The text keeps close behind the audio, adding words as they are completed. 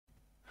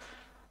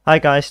Hi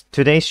guys,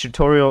 today's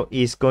tutorial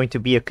is going to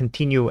be a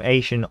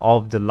continuation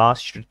of the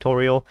last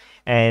tutorial,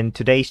 and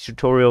today's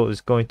tutorial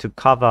is going to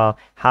cover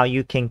how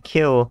you can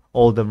kill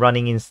all the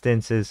running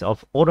instances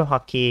of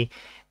AutoHotkey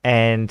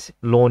and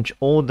launch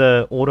all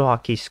the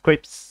AutoHotkey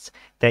scripts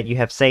that you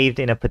have saved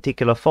in a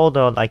particular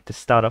folder, like the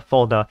startup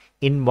folder,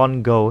 in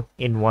one go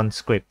in one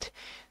script.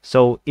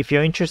 So if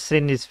you're interested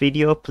in this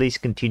video, please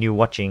continue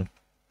watching.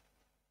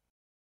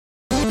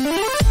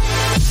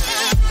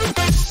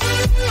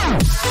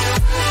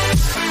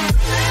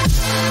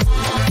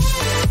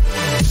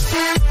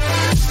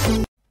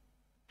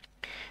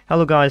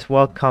 Hello guys,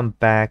 welcome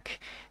back.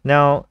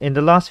 Now in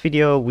the last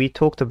video we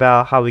talked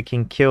about how we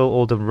can kill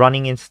all the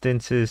running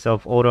instances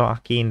of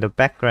AutoHotkey in the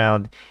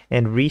background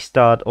and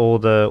restart all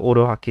the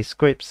AutoHotkey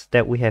scripts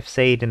that we have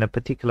saved in a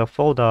particular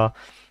folder,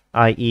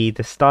 i.e.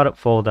 the startup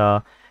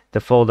folder,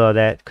 the folder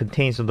that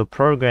contains all the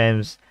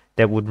programs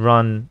that would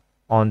run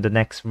on the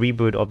next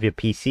reboot of your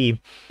PC.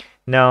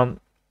 Now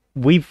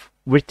we've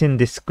written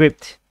this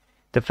script,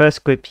 the first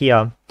script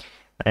here,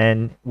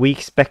 and we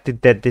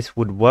expected that this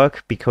would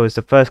work because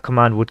the first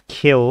command would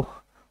kill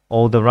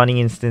all the running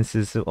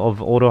instances of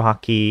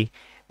AutoHotkey,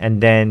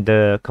 and then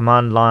the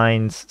command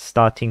lines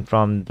starting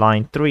from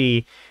line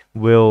 3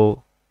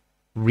 will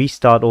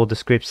restart all the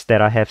scripts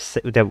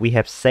that we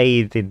have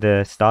saved in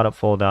the startup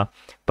folder.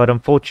 But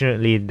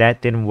unfortunately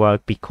that didn't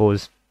work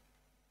because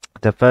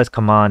the first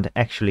command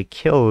actually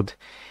killed,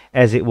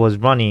 as it was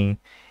running,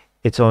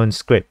 its own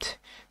script.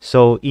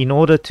 So in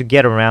order to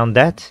get around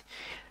that,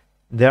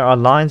 there are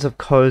lines of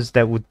codes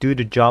that would do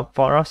the job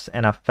for us,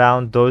 and I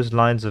found those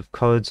lines of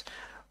codes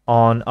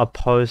on a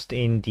post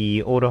in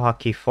the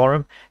AutoHotkey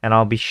forum, and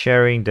I'll be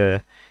sharing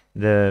the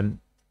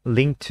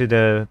link to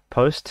the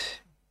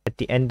post at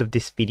the end of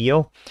this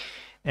video.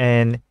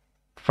 And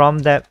from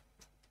that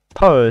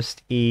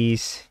post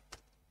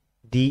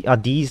are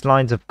these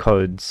lines of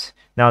codes.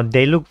 Now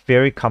they look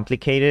very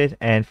complicated,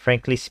 and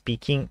frankly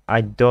speaking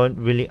I don't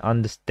really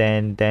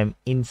understand them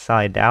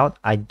inside out.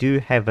 I do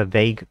have a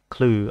vague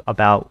clue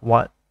about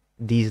what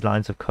these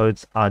lines of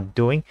codes are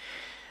doing,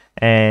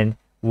 and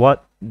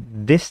what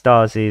this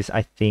does is,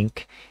 I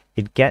think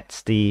it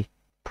gets the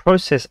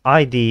process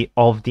ID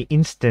of the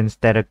instance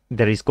that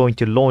is going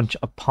to launch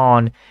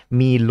upon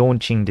me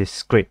launching this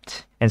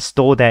script, and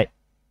store that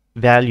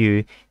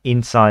value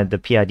inside the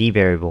PID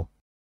variable.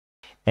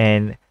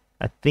 And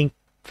I think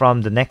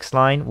from the next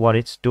line, what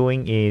it's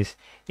doing is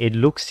it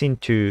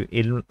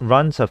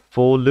runs a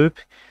for loop,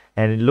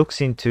 and it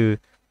looks into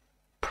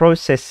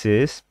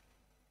processes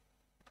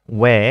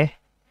where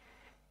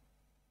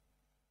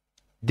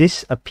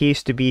this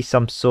appears to be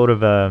some sort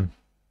of a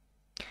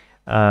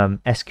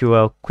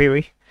SQL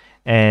query,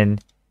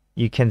 and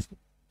you can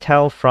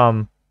tell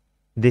from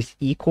this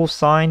equal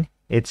sign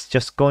it's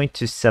just going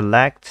to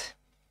select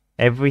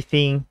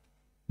everything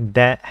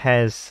that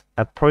has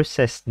a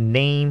process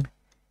name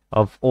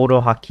of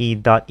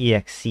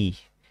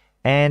AutoHotkey.exe,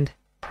 and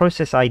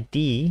process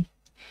ID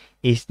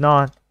is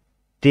not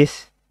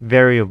this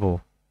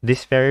variable.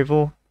 This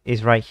variable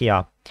is right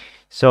here.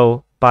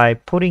 So by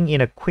putting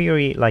in a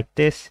query like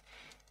this,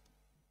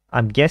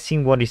 I'm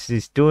guessing what it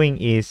is doing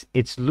is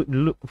it's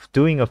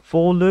doing a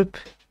for loop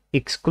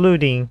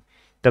excluding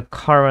the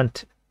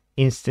current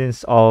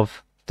instance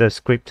of the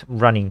script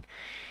running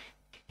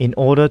in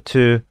order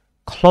to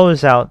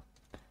close out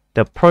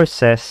the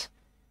process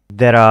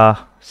that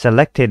are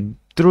selected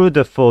through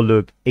the for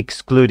loop,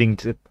 excluding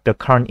the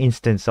current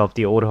instance of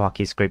the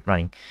AutoHotkey script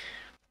running.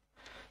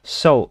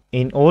 So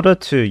in order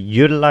to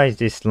utilize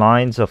these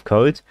lines of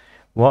code,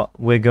 what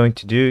we're going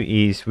to do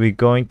is we're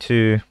going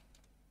to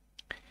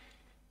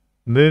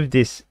move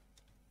this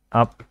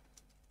up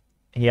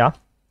here,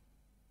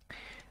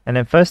 and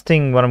then first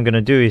thing what I'm going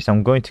to do is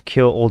I'm going to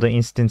kill all the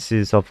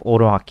instances of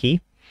AutoHotkey.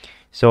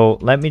 So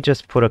let me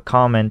just put a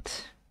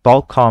comment,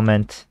 bulk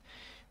comment,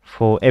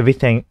 for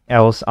everything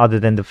else other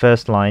than the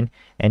first line,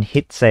 and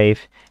hit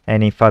save.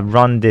 And if I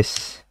run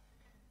this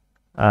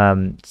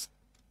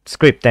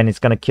script, then it's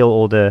going to kill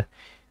all the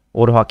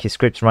AutoHotkey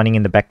scripts running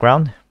in the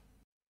background.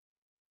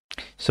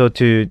 So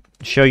to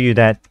show you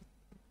that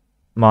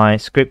my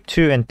script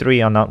 2 and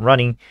 3 are not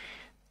running,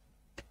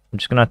 I'm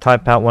just going to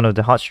type out one of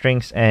the hot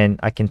strings, and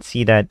I can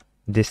see that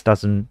this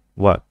doesn't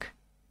work.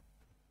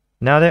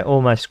 Now that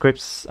all my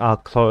scripts are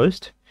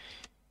closed,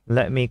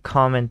 let me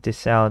comment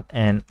this out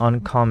and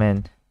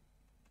uncomment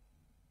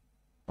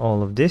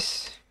all of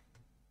this.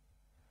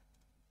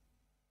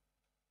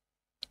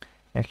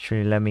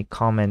 Actually, let me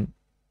comment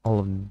all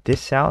of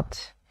this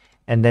out,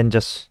 and then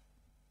just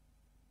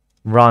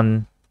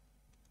run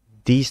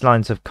these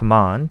lines of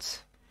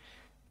commands.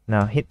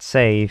 Now hit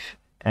save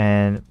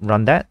and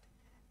run that,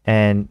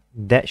 and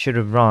that should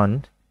have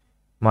run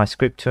my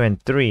script 2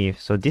 and 3.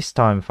 So this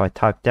time if I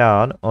type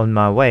down on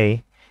my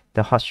way,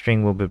 the hot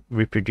string will be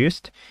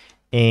reproduced.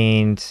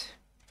 And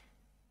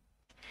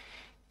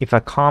if I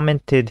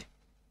commented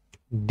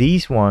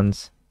these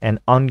ones and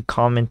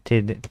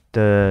uncommented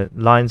the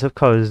lines of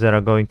codes that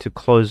are going to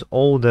close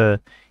all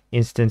the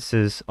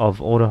instances of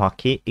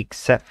AutoHotkey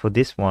except for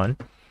this one,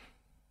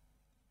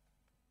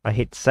 I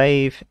hit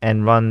save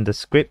and run the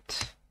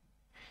script.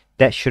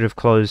 That should have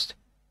closed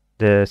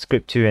the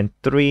script 2 and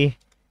 3.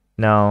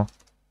 Now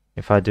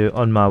if I do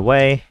on my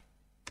way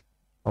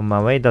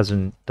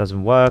doesn't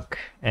work,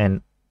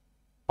 and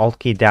Alt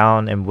key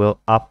down and will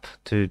up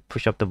to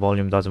push up the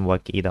volume doesn't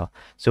work either.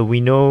 So we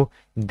know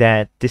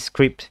that this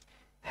script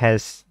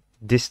has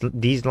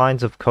these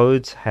lines of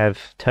codes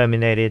have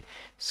terminated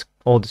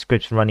all the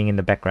scripts running in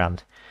the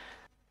background.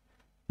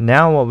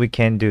 Now what we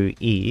can do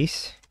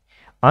is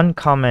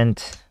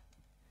uncomment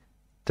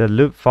the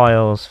loop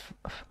files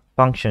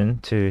function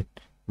to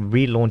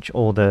relaunch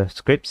all the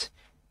scripts,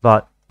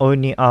 but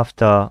only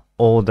after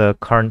all the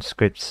current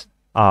scripts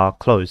are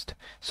closed.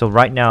 So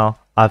right now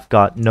I've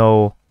got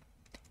no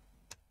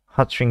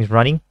hotstrings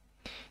running,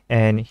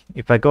 and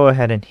if I go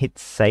ahead and hit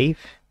save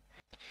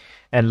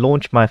and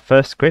launch my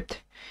first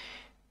script,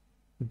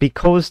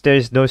 because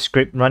there's no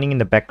script running in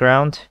the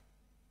background,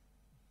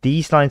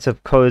 these lines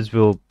of codes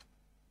will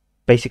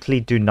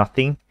basically do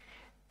nothing.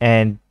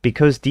 And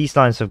because these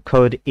lines of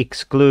code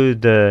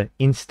exclude the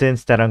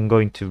instance that I'm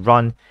going to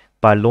run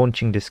by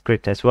launching the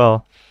script as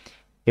well,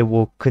 it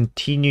will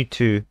continue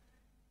to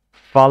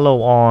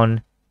follow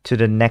on to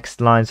the next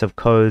lines of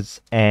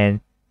codes and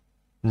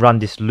run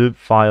this loop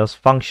files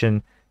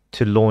function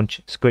to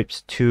launch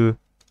scripts 2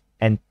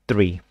 and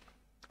 3,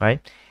 right?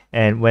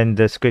 And when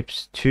the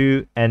scripts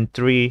 2 and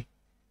 3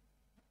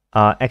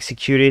 are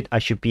executed, I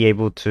should be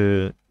able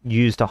to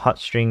use the hot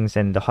strings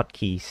and the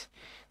hotkeys.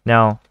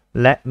 Now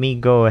let me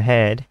go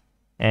ahead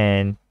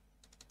and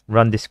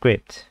run the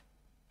script.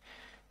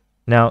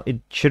 Now it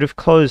should have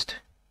closed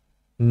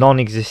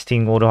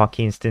non-existing AutoHotkey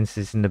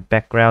instances in the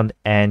background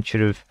and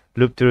should have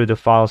looped through the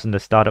files in the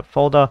startup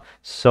folder.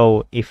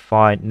 So if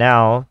I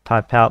now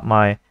type out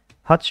my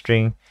hot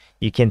string,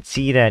 you can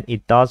see that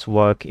it does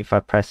work. If I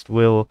press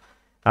the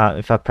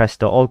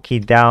Alt key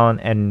down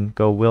and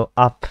go wheel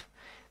up,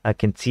 I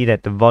can see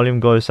that the volume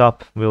goes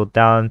up, wheel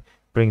down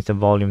brings the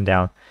volume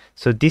down.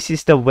 So this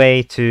is the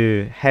way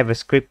to have a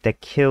script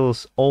that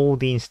kills all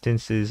the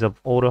instances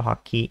of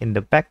AutoHotkey in the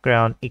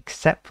background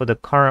except for the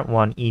current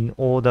one, in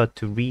order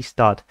to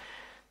restart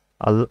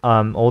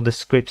all the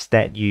scripts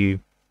that you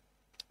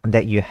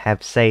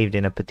have saved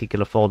in a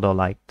particular folder,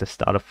 like the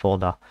startup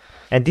folder.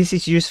 And this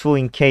is useful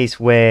in case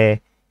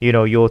where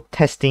you're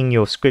testing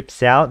your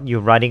scripts out,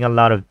 you're writing a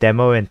lot of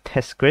demo and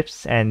test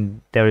scripts, and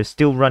they're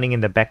still running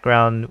in the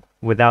background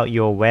without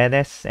your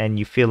awareness, and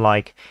you feel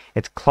like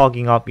it's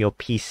clogging up your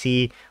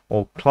PC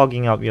or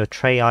clogging up your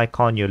tray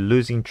icon. You're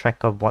losing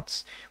track of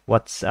what's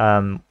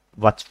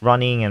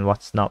running and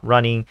what's not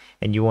running,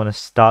 and you want to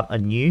start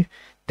anew.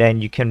 Then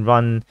you can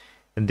run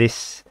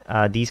these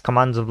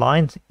commands of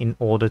lines in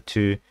order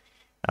to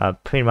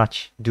pretty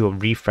much do a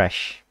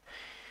refresh.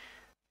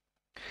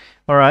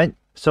 Alright,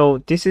 so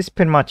this is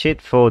pretty much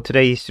it for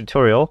today's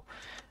tutorial,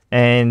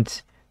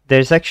 and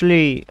there's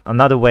actually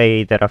another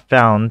way that I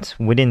found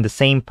within the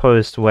same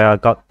post where I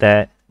got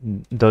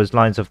those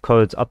lines of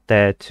codes up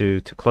there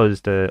to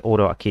close the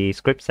AutoHotkey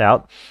scripts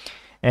out,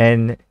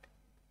 and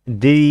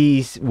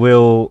these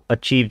will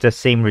achieve the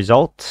same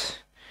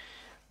result,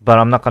 but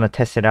I'm not going to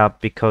test it out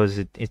because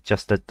it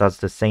just does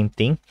the same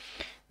thing.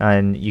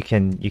 And you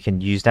can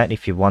use that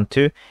if you want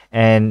to.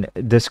 And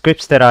the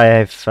scripts that I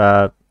have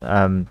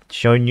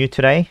shown you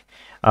today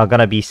are going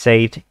to be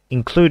saved,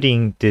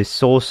 including the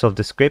source of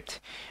the script,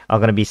 are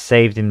going to be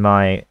saved in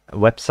my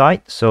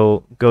website.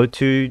 So go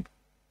to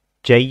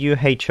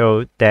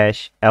juho-lee.com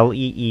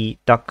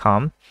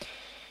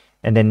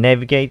and then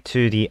navigate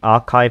to the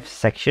archive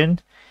section,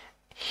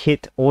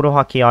 hit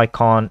AutoHotkey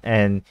icon,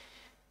 and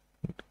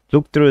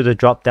look through the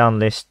drop-down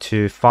list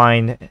to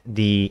find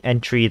the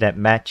entry that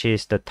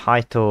matches the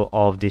title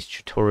of this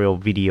tutorial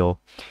video.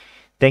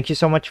 Thank you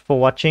so much for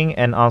watching,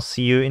 and I'll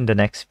see you in the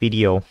next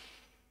video.